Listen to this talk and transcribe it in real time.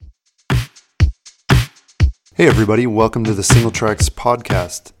Hey everybody, welcome to the Single Tracks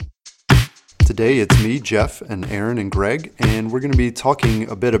podcast. Today it's me, Jeff, and Aaron and Greg, and we're going to be talking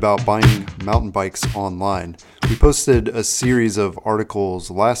a bit about buying mountain bikes online. We posted a series of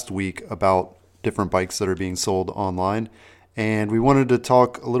articles last week about different bikes that are being sold online, and we wanted to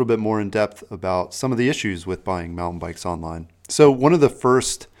talk a little bit more in depth about some of the issues with buying mountain bikes online. So one of the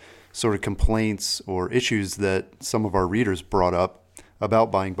first sort of complaints or issues that some of our readers brought up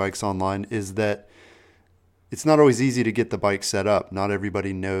about buying bikes online is that it's not always easy to get the bike set up. Not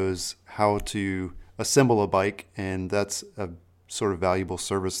everybody knows how to assemble a bike, and that's a sort of valuable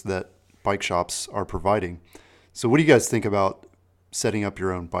service that bike shops are providing. So what do you guys think about setting up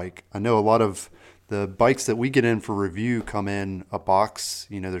your own bike? I know a lot of the bikes that we get in for review come in a box.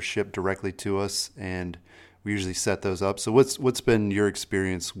 They're shipped directly to us, and we usually set those up. So what's been your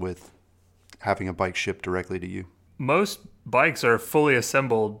experience with having a bike shipped directly to you? Most bikes are fully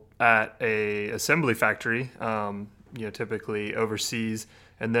assembled at a assembly factory, typically overseas,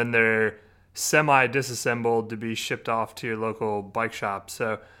 and then they're semi-disassembled to be shipped off to your local bike shop.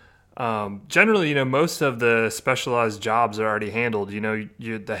 So generally, most of the specialized jobs are already handled.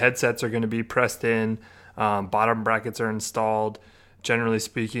 The headsets are going to be pressed in, bottom brackets are installed. Generally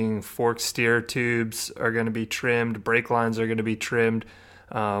speaking, fork steer tubes are going to be trimmed, brake lines are going to be trimmed.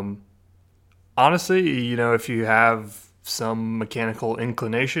 Honestly, if you have some mechanical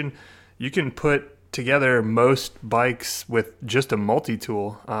inclination, you can put together most bikes with just a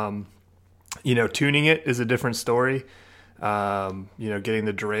multi-tool. Tuning it is a different story. Getting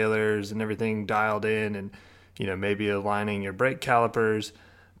the derailleurs and everything dialed in and, maybe aligning your brake calipers.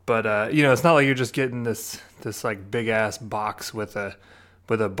 But, it's not like you're just getting this like big ass box with a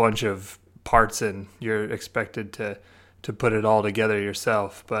bunch of parts and you're expected to put it all together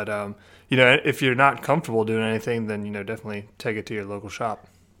yourself. But, if you're not comfortable doing anything, then, definitely take it to your local shop.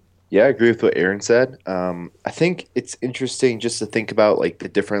 Yeah, I agree with what Aaron said. I think it's interesting just to think about like the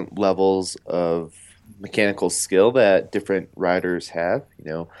different levels of mechanical skill that different riders have.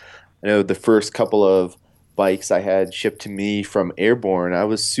 I know the first couple of bikes I had shipped to me from Airborne, I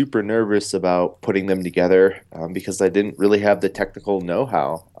was super nervous about putting them together because I didn't really have the technical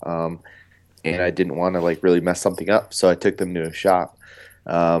know-how. And I didn't want to like really mess something up, so I took them to a shop.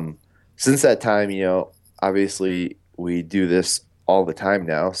 Since that time, obviously we do this all the time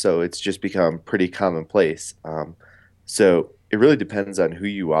now, so it's just become pretty commonplace. So it really depends on who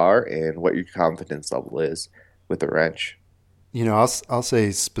you are and what your confidence level is with a wrench. I'll say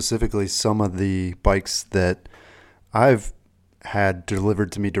specifically some of the bikes that I've had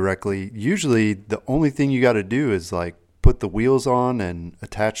delivered to me directly, usually the only thing you got to do is like put the wheels on and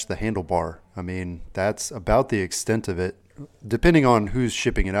attach the handlebar. I mean, that's about the extent of it, depending on who's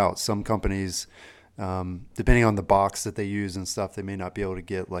shipping it out. Some companies, depending on the box that they use and stuff, they may not be able to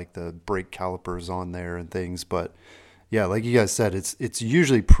get like the brake calipers on there and things. But yeah, like you guys said, it's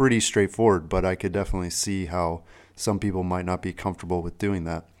usually pretty straightforward, but I could definitely see how some people might not be comfortable with doing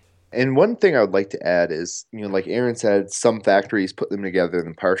that. And one thing I would like to add is, like Aaron said, some factories put them together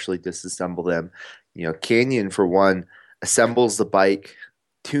and partially disassemble them. Canyon, for one, assembles the bike,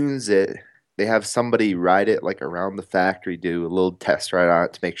 tunes it. They have somebody ride it like around the factory, do a little test ride on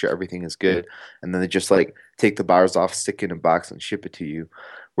it to make sure everything is good. And then they just like take the bars off, stick it in a box and ship it to you.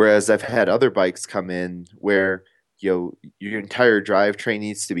 Whereas I've had other bikes come in where, your entire drivetrain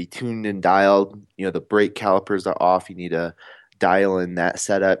needs to be tuned and dialed. The brake calipers are off. You need to dial in that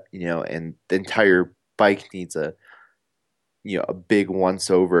setup, and the entire bike needs a big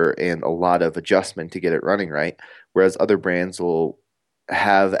once over and a lot of adjustment to get it running right. Whereas other brands will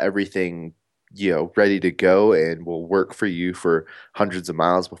have everything, ready to go and will work for you for hundreds of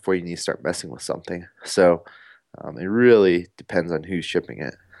miles before you need to start messing with something. So it really depends on who's shipping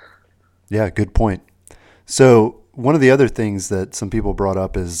it. Yeah, good point. So one of the other things that some people brought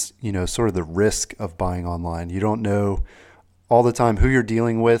up is, sort of the risk of buying online. You don't know all the time who you're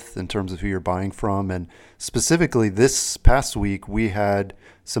dealing with in terms of who you're buying from. And specifically this past week, we had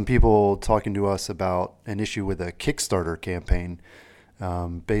some people talking to us about an issue with a Kickstarter campaign.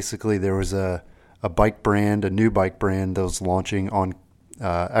 Basically, there was a bike brand, a new bike brand that was launching on,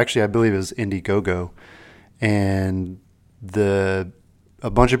 actually, I believe it was Indiegogo. And a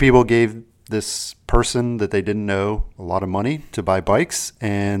bunch of people gave this person that they didn't know a lot of money to buy bikes,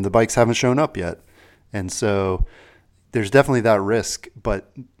 and the bikes haven't shown up yet. And so there's definitely that risk.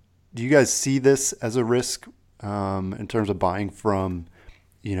 But do you guys see this as a risk in terms of buying from,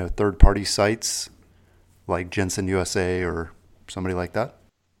 third-party sites like Jensen USA or somebody like that?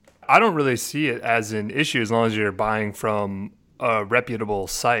 I don't really see it as an issue as long as you're buying from a reputable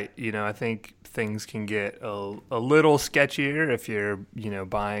site. I think things can get a little sketchier if you're,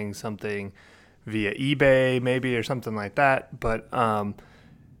 buying something via eBay maybe or something like that. But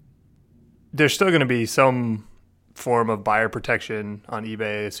there's still going to be some form of buyer protection on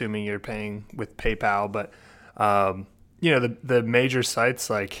eBay, assuming you're paying with PayPal. But the major sites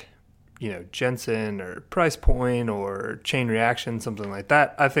like Jensen or Price Point or Chain Reaction, something like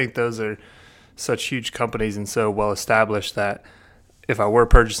that, I think those are such huge companies and so well established that if I were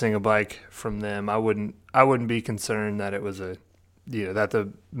purchasing a bike from them, I wouldn't be concerned that it was that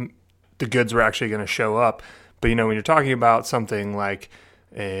the goods were actually going to show up. But when you're talking about something like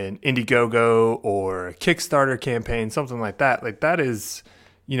an Indiegogo or a Kickstarter campaign, something like that is,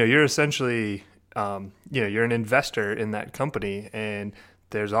 you're essentially, you're an investor in that company, and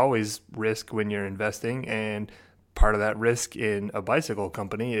there's always risk when you're investing. And part of that risk in a bicycle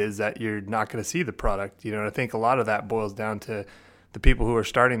company is that you're not going to see the product. I think a lot of that boils down to the people who are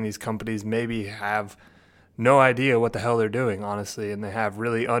starting these companies maybe have no idea what the hell they're doing, honestly, and they have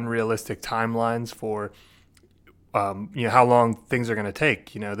really unrealistic timelines for how long things are going to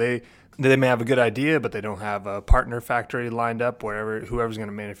take. They may have a good idea, but they don't have a partner factory lined up whoever's going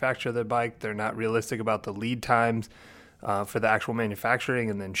to manufacture the bike. They're not realistic about the lead times for the actual manufacturing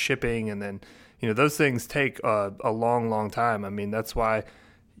and then shipping, and then those things take a long, long time. I mean, that's why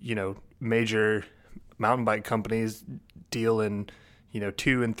major mountain bike companies deal in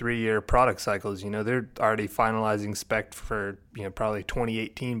 2 and 3 year product cycles. They're already finalizing spec for probably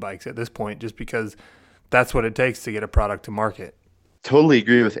 2018 bikes at this point, just because that's what it takes to get a product to market. Totally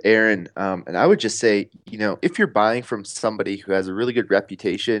agree with Aaron. And I would just say, if you're buying from somebody who has a really good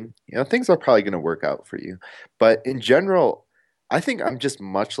reputation, things are probably going to work out for you. But in general, I think I'm just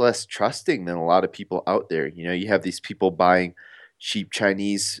much less trusting than a lot of people out there. You have these people buying cheap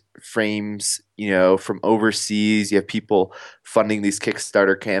Chinese frames, from overseas. You have people funding these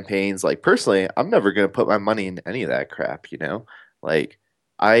Kickstarter campaigns. Like, personally, I'm never going to put my money into any of that crap, Like,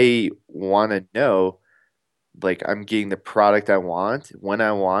 I want to know, like, I'm getting the product I want when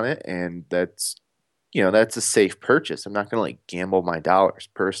I want it, and that's a safe purchase. I'm not going to, like, gamble my dollars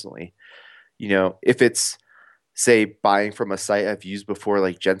personally. If it's, say, buying from a site I've used before,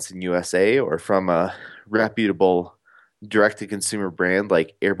 like Jensen USA, or from a reputable direct-to-consumer brand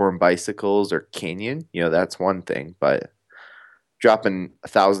like Airborne Bicycles or Canyon, that's one thing. But dropping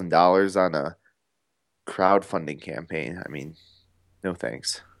 $1,000 on a crowdfunding campaign, I mean, no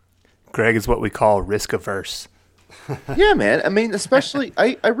thanks. Greg is what we call risk averse. Yeah, man. I mean, especially,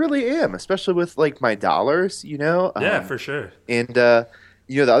 I really am, especially with, like, my dollars, Yeah, for sure. And, the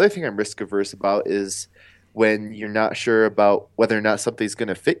other thing I'm risk averse about is when you're not sure about whether or not something's going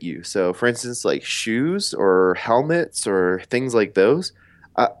to fit you. So, for instance, like shoes or helmets or things like those,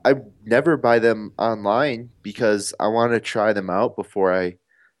 I never buy them online because I want to try them out before I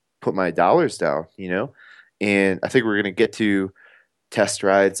put my dollars down, And I think we're going to get to test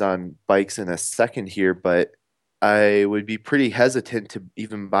rides on bikes in a second here, but I would be pretty hesitant to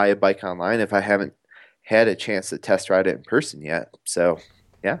even buy a bike online if I haven't had a chance to test ride it in person yet. So,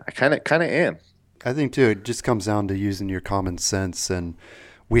 yeah, I kind of am. I think too, it just comes down to using your common sense. And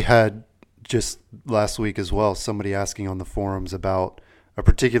we had just last week as well, somebody asking on the forums about a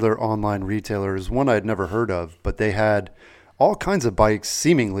particular online retailer, is one I'd never heard of, but they had all kinds of bikes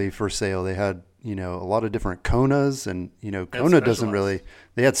seemingly for sale. They had, a lot of different Konas, and, Kona doesn't really,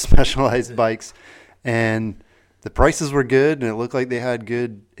 they had specialized bikes, and the prices were good and it looked like they had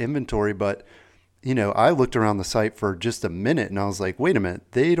good inventory, but I looked around the site for just a minute and I was like, wait a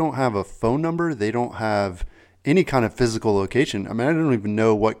minute, they don't have a phone number. They don't have any kind of physical location. I mean, I don't even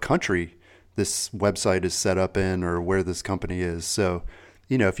know what country this website is set up in or where this company is. So,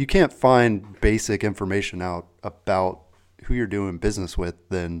 if you can't find basic information out about who you're doing business with,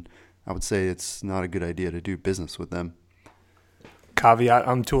 then I would say it's not a good idea to do business with them. Caveat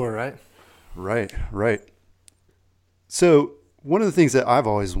emptor, right? Right. So, one of the things that I've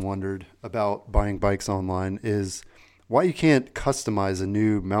always wondered about buying bikes online is why you can't customize a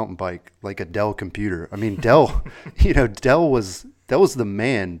new mountain bike like a Dell computer. I mean, Dell, Dell was the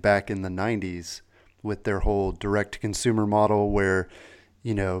man back in the 90s with their whole direct-to-consumer model where,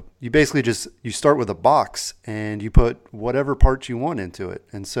 you basically you start with a box and you put whatever parts you want into it.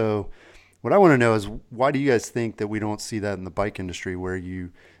 And so what I want to know is, why do you guys think that we don't see that in the bike industry where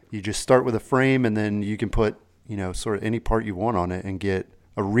you just start with a frame and then you can put sort of any part you want on it and get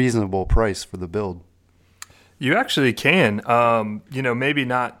a reasonable price for the build? You actually can. Maybe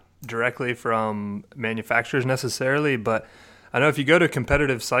not directly from manufacturers necessarily, but I know if you go to a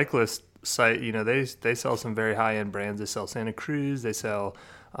competitive cyclist site, they sell some very high-end brands. They sell Santa Cruz, they sell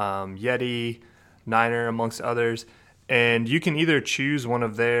Yeti, Niner, amongst others. And you can either choose one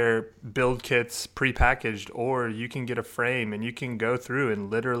of their build kits prepackaged, or you can get a frame and you can go through and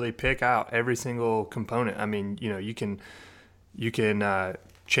literally pick out every single component. I mean, you can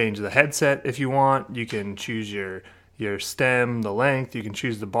change the headset if you want. You can choose your stem, the length. You can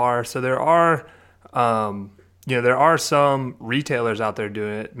choose the bar. So there are there are some retailers out there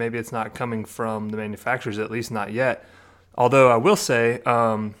doing it. Maybe it's not coming from the manufacturers, at least not yet. Although I will say,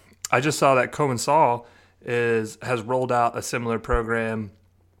 I just saw that Commencal has rolled out a similar program.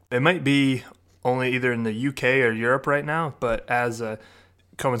 It might be only either in the UK or Europe right now, but as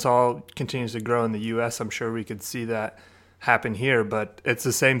Commencal continues to grow in the US, I'm sure we could see that happen here. But it's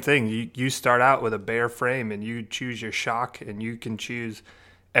the same thing. You start out with a bare frame and you choose your shock, and you can choose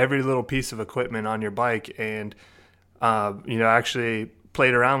every little piece of equipment on your bike. And actually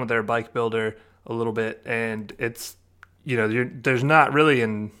played around with their bike builder a little bit, and it's there's not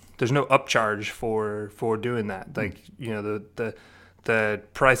really there's no upcharge for doing that. Like, the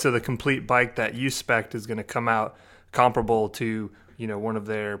price of the complete bike that you spec'd is going to come out comparable to, one of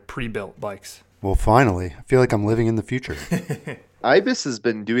their pre-built bikes. Well, finally, I feel like I'm living in the future. Ibis has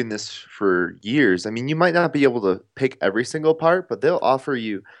been doing this for years. I mean, you might not be able to pick every single part, but they'll offer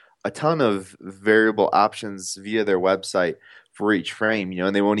you a ton of variable options via their website for each frame,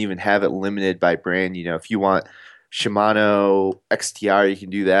 and they won't even have it limited by brand. If you want Shimano XTR, you can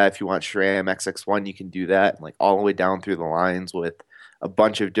do that. If you want SRAM XX1, you can do that. And all the way down through the lines with a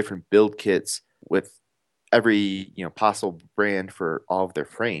bunch of different build kits with every possible brand for all of their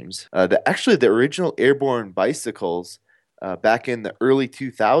frames. The original Airborne bicycles back in the early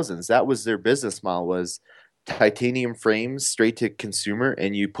 2000s, that was their business model, was titanium frames straight to consumer,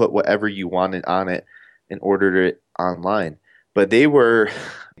 and you put whatever you wanted on it and ordered it online. But they were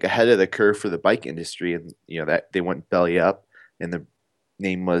ahead of the curve for the bike industry, and that they went belly up, and the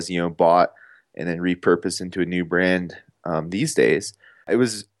name was bought and then repurposed into a new brand. These days, it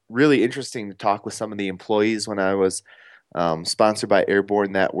was really interesting to talk with some of the employees when I was sponsored by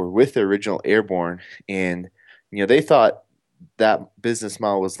Airborne that were with the original Airborne, and they thought that business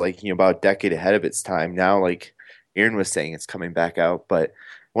model was about a decade ahead of its time. Now, like Aaron was saying, it's coming back out, but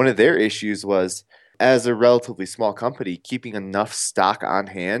one of their issues was, as a relatively small company, keeping enough stock on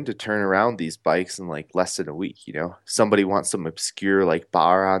hand to turn around these bikes in less than a week. Somebody wants some obscure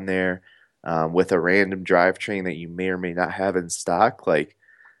bar on there with a random drivetrain that you may or may not have in stock.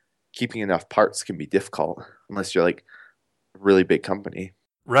 Keeping enough parts can be difficult unless you're a really big company.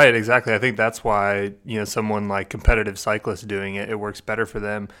 Right, exactly. I think that's why, someone like Competitive Cyclists doing it works better for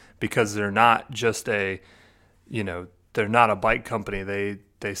them, because they're not just they're not a bike company.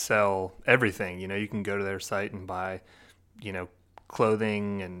 They sell everything. You can go to their site and buy,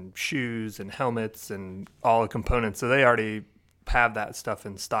 clothing and shoes and helmets and all the components. So they already have that stuff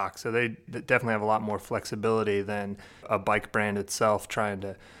in stock. So they definitely have a lot more flexibility than a bike brand itself trying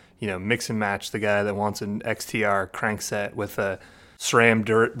to, mix and match the guy that wants an XTR crankset with a SRAM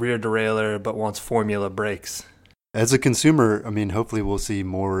rear derailleur but wants Formula brakes. As a consumer, hopefully we'll see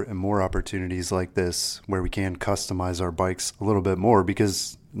more and more opportunities like this where we can customize our bikes a little bit more,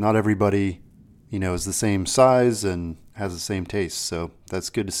 because not everybody, is the same size and has the same taste. So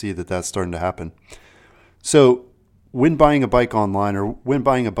that's good to see that that's starting to happen. So when buying a bike online, or when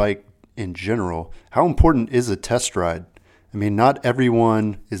buying a bike in general, how important is a test ride? Not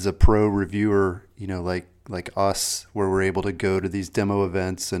everyone is a pro reviewer, like us, where we're able to go to these demo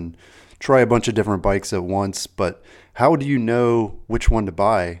events and try a bunch of different bikes at once. But how do you know which one to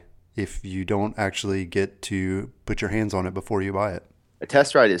buy if you don't actually get to put your hands on it before you buy it? A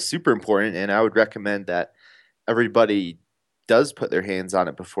test ride is super important, and I would recommend that everybody does put their hands on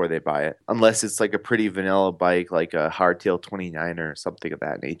it before they buy it, unless it's a pretty vanilla bike like a Hardtail 29 or something of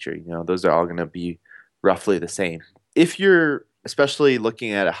that nature. Those are all going to be roughly the same. If you're especially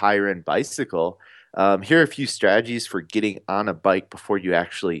looking at a higher end bicycle, here are a few strategies for getting on a bike before you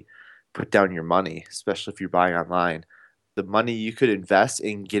actually put down your money, especially if you're buying online. The money you could invest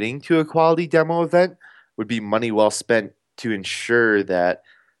in getting to a quality demo event would be money well spent to ensure that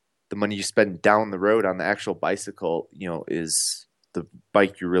the money you spend down the road on the actual bicycle, is the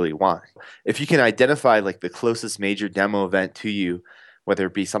bike you really want. If you can identify the closest major demo event to you, whether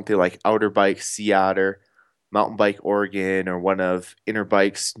it be something like Outer Bike, Sea Otter, Mountain Bike Oregon, or one of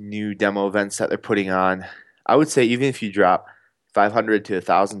Interbike's new demo events that they're putting on, I would say even if you drop $500 to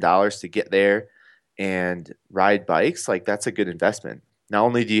 $1,000 to get there and ride bikes, that's a good investment. Not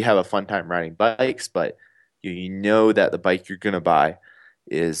only do you have a fun time riding bikes, but you know that the bike you're going to buy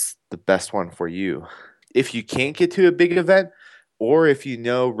is the best one for you. If you can't get to a big event, or if you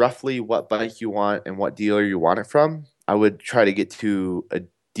know roughly what bike you want and what dealer you want it from, I would try to get to a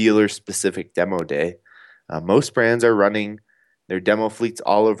dealer-specific demo day. Most brands are running their demo fleets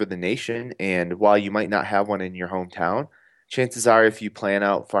all over the nation, and while you might not have one in your hometown, chances are if you plan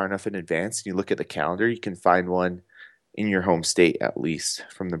out far enough in advance and you look at the calendar, you can find one in your home state at least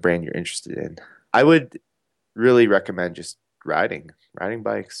from the brand you're interested in. I would really recommend just riding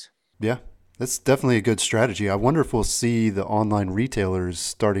bikes. Yeah, that's definitely a good strategy. I wonder if we'll see the online retailers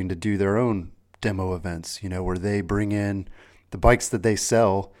starting to do their own demo events, where they bring in the bikes that they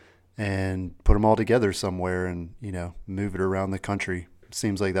sell and put them all together somewhere and, move it around the country.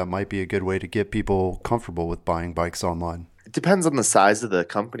 Seems like that might be a good way to get people comfortable with buying bikes online. It depends on the size of the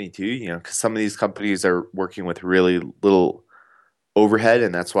company too, because some of these companies are working with really little overhead,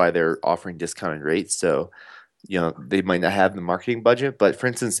 and that's why they're offering discounted rates. So, they might not have the marketing budget, but for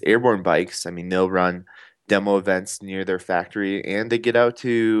instance, Airborne Bikes, I mean, they'll run demo events near their factory, and they get out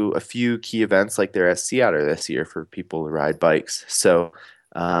to a few key events like they're at Sea Otter this year for people to ride bikes. So,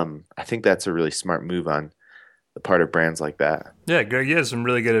 I think that's a really smart move on the part of brands like that. Yeah, Greg, you have some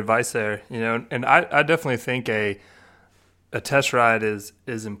really good advice there. And I definitely think a test ride is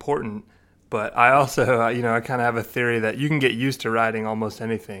important. But I also, I kind of have a theory that you can get used to riding almost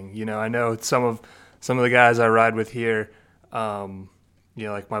anything. I know some of the guys I ride with here,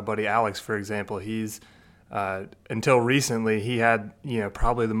 like my buddy Alex, for example, he's until recently he had,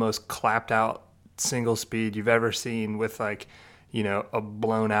 probably the most clapped out single speed you've ever seen with a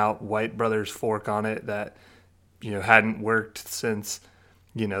blown out White Brothers fork on it that, hadn't worked since,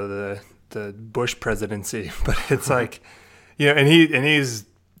 the Bush presidency. But it's like, and he's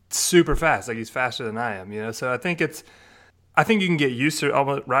super fast. Like he's faster than I am, So I think you can get used to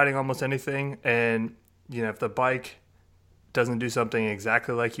riding almost anything. And, if the bike doesn't do something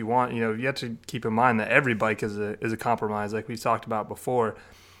exactly like you want, you have to keep in mind that every bike is a compromise, like we talked about before.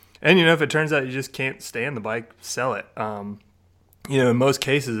 And, if it turns out you just can't stand the bike, sell it. In most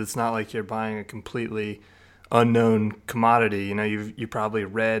cases, it's not like you're buying a completely unknown commodity. You probably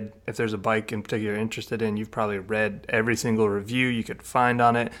read, if there's a bike in particular you're interested in, you've probably read every single review you could find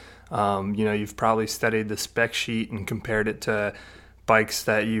on it. You've probably studied the spec sheet and compared it to bikes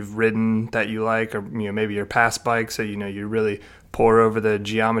that you've ridden that you like, or maybe your past bikes. So you really pour over the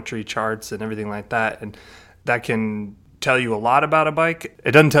geometry charts and everything like that, and that can tell you a lot about a bike.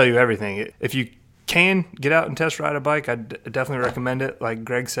 It doesn't tell you everything. If you can get out and test ride a bike, I definitely recommend it. Like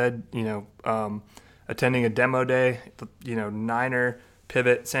Greg said, attending a demo day, Niner,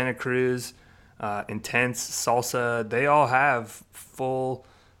 Pivot, Santa Cruz, Intense, Salsa, they all have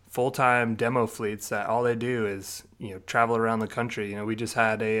full-time demo fleets that all they do is, travel around the country. We just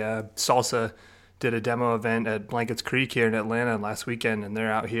had a Salsa did a demo event at Blankets Creek here in Atlanta last weekend, and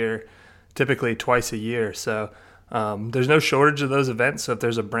they're out here typically twice a year. So there's no shortage of those events. So if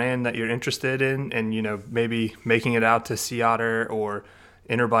there's a brand that you're interested in and, maybe making it out to Sea Otter or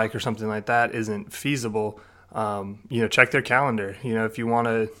Interbike or something like that isn't feasible, check their calendar. If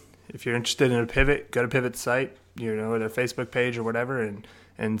you're interested in a Pivot, go to Pivot's site, or their Facebook page or whatever,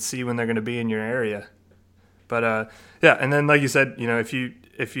 and see when they're going to be in your area. But and then like you said, if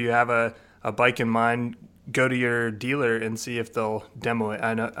you have a bike in mind, go to your dealer and see if they'll demo it.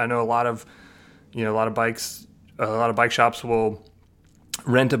 I know a lot of bike shops will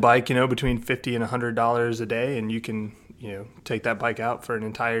rent a bike, between $50 and $100 a day, and you can take that bike out for an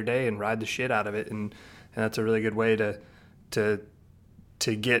entire day and ride the shit out of it, and that's a really good way to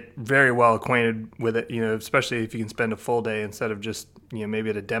get very well acquainted with it, especially if you can spend a full day instead of just, maybe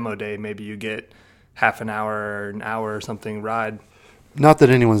at a demo day, maybe you get half an hour or an hour or something ride. Not that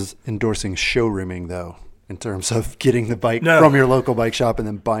anyone's endorsing showrooming, though, in terms of getting the bike from your local bike shop and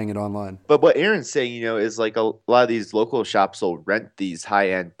then buying it online. But what Aaron's saying, is like a lot of these local shops will rent these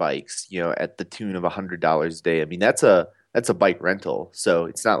high-end bikes, at the tune of $100 a day. I mean, that's a bike rental. So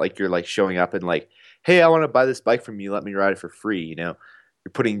it's not like you're like showing up and like, hey, I want to buy this bike from you. Let me ride it for free. You're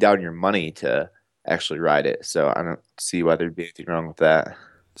putting down your money to actually ride it. So I don't see why there'd be anything wrong with that.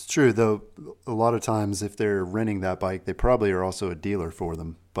 It's true, though. A lot of times if they're renting that bike, they probably are also a dealer for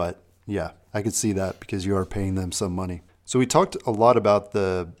them. But yeah, I could see that because you are paying them some money. So we talked a lot about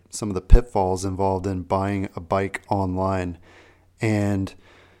some of the pitfalls involved in buying a bike online. And,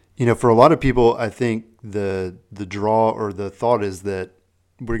 for a lot of people, I think the draw or the thought is that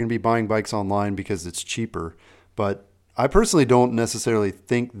we're going to be buying bikes online because it's cheaper. But I personally don't necessarily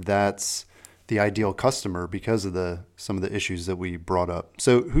think that's the ideal customer because of some of the issues that we brought up.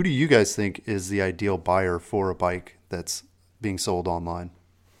 So who do you guys think is the ideal buyer for a bike that's being sold online?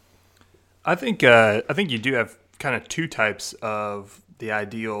 I think you do have kind of two types of the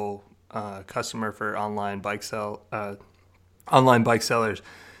ideal customer for online bike sellers.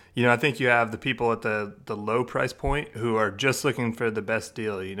 I think you have the people at the low price point who are just looking for the best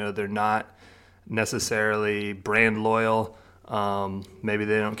deal. They're not necessarily brand loyal. Maybe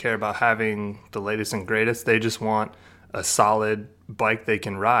they don't care about having the latest and greatest. They just want a solid bike they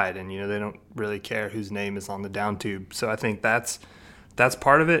can ride, and they don't really care whose name is on the down tube. So I think that's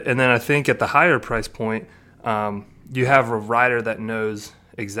part of it. And then I think at the higher price point, you have a rider that knows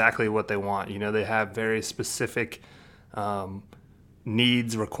exactly what they want. They have very specific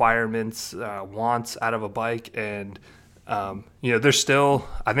needs, requirements, wants out of a bike, and I think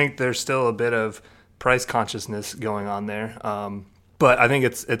there's still a bit of price consciousness going on there. But I think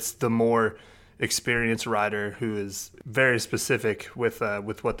it's the more experienced rider who is very specific with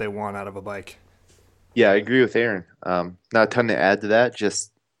what they want out of a bike. Yeah, I agree with Aaron. Not a ton to add to that.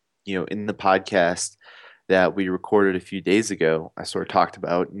 Just, in the podcast that we recorded a few days ago, I sort of talked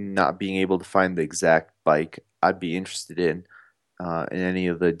about not being able to find the exact bike I'd be interested in any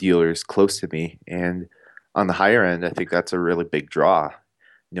of the dealers close to me. And on the higher end, I think that's a really big draw.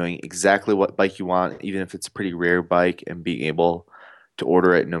 Knowing exactly what bike you want, even if it's a pretty rare bike, and being able to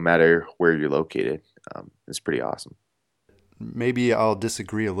order it no matter where you're located is pretty awesome. Maybe I'll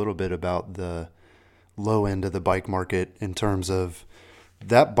disagree a little bit about the low end of the bike market in terms of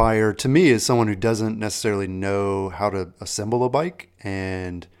that buyer, to me, is someone who doesn't necessarily know how to assemble a bike.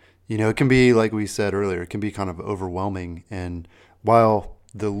 And, it can be, like we said earlier, it can be kind of overwhelming. And while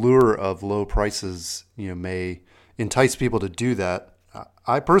the lure of low prices, may entice people to do that,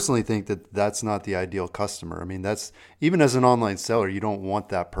 I personally think that that's not the ideal customer. I mean, that's, even as an online seller, you don't want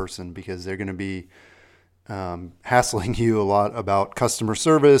that person, because they're going to be hassling you a lot about customer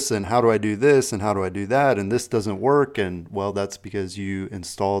service and how do I do this and how do I do that and this doesn't work, and well, that's because you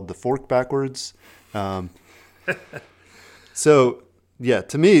installed the fork backwards. So yeah,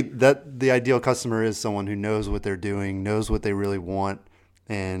 to me, that the ideal customer is someone who knows what they're doing, knows what they really want,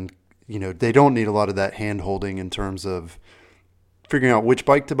 and they don't need a lot of that hand holding in terms of figuring out which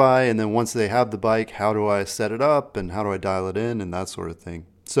bike to buy, and then once they have the bike, how do I set it up and how do I dial it in and that sort of thing.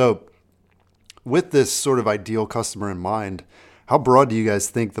 So with this sort of ideal customer in mind, how broad do you guys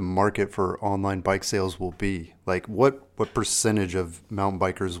think the market for online bike sales will be? Like what percentage of mountain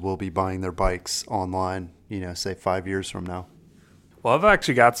bikers will be buying their bikes online, say 5 years from now? Well, I've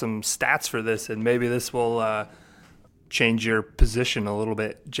actually got some stats for this, and maybe this will change your position a little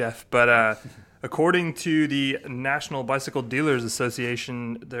bit, Jeff. But according to the National Bicycle Dealers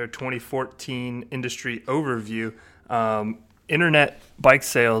Association, their 2014 industry overview, internet bike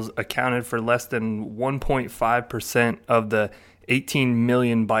sales accounted for less than 1.5% of the 18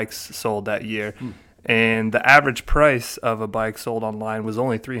 million bikes sold that year. And the average price of a bike sold online was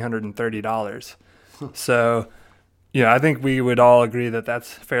only $330. So, I think we would all agree that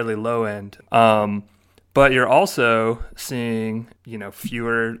that's fairly low end. But you're also seeing,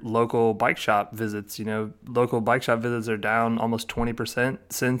 fewer local bike shop visits. Local bike shop visits are down almost 20%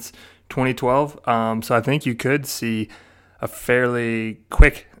 since 2012. So I think you could see a fairly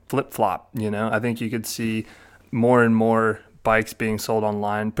quick flip-flop. I think you could see more and more bikes being sold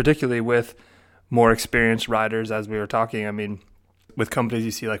online, particularly with more experienced riders, as we were talking. I mean, with companies you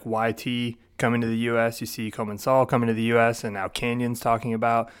see like YT coming to the U.S., you see Commencal coming to the U.S., and now Canyon's talking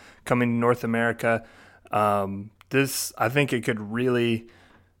about coming to North America. This, I think it could really,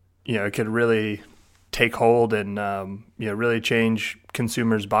 take hold and, really change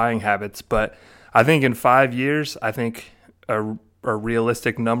consumers' buying habits. But I think in 5 years, I think a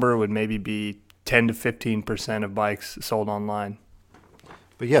realistic number would maybe be 10 to 15% of bikes sold online.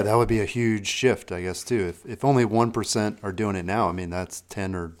 But yeah, that would be a huge shift, I guess, too. If only 1% are doing it now, I mean, that's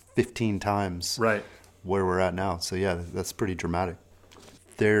 10 or 15 times right where we're at now. So yeah, that's pretty dramatic.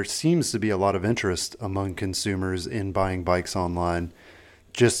 There seems to be a lot of interest among consumers in buying bikes online,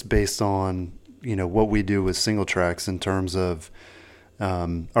 just based on, what we do with Single Tracks in terms of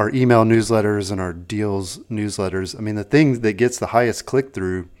our email newsletters and our deals newsletters. I mean, the thing that gets the highest click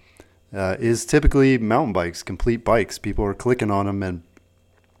through is typically mountain bikes, complete bikes. People are clicking on them, and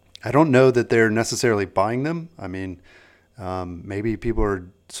I don't know that they're necessarily buying them. I mean, maybe people are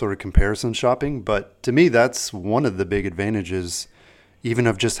sort of comparison shopping, but to me, that's one of the big advantages, even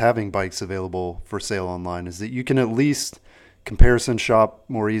of just having bikes available for sale online, is that you can at least comparison shop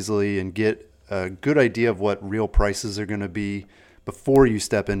more easily and get a good idea of what real prices are going to be before you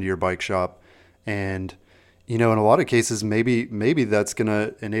step into your bike shop. And, in a lot of cases, maybe that's going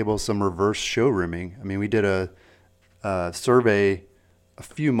to enable some reverse showrooming. I mean, we did a survey a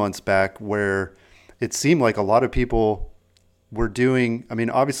few months back where it seemed like a lot of people were doing, I mean,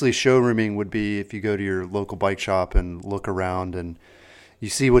 obviously showrooming would be if you go to your local bike shop and look around and you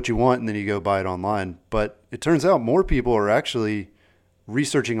see what you want and then you go buy it online. But it turns out more people are actually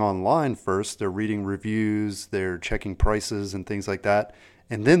researching online first. They're reading reviews, they're checking prices and things like that.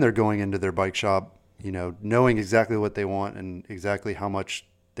 and then they're going into their bike shop, knowing exactly what they want and exactly how much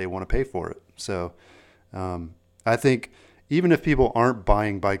they want to pay for it. So I think even if people aren't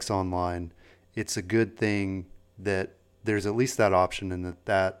buying bikes online, it's a good thing that there's at least that option and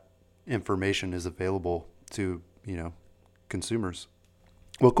that information is available to, consumers.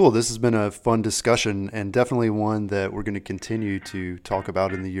 Well, cool. This has been a fun discussion and definitely one that we're going to continue to talk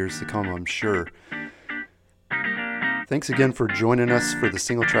about in the years to come, I'm sure. Thanks again for joining us for the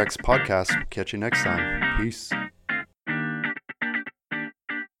Single Tracks podcast. Catch you next time. Peace.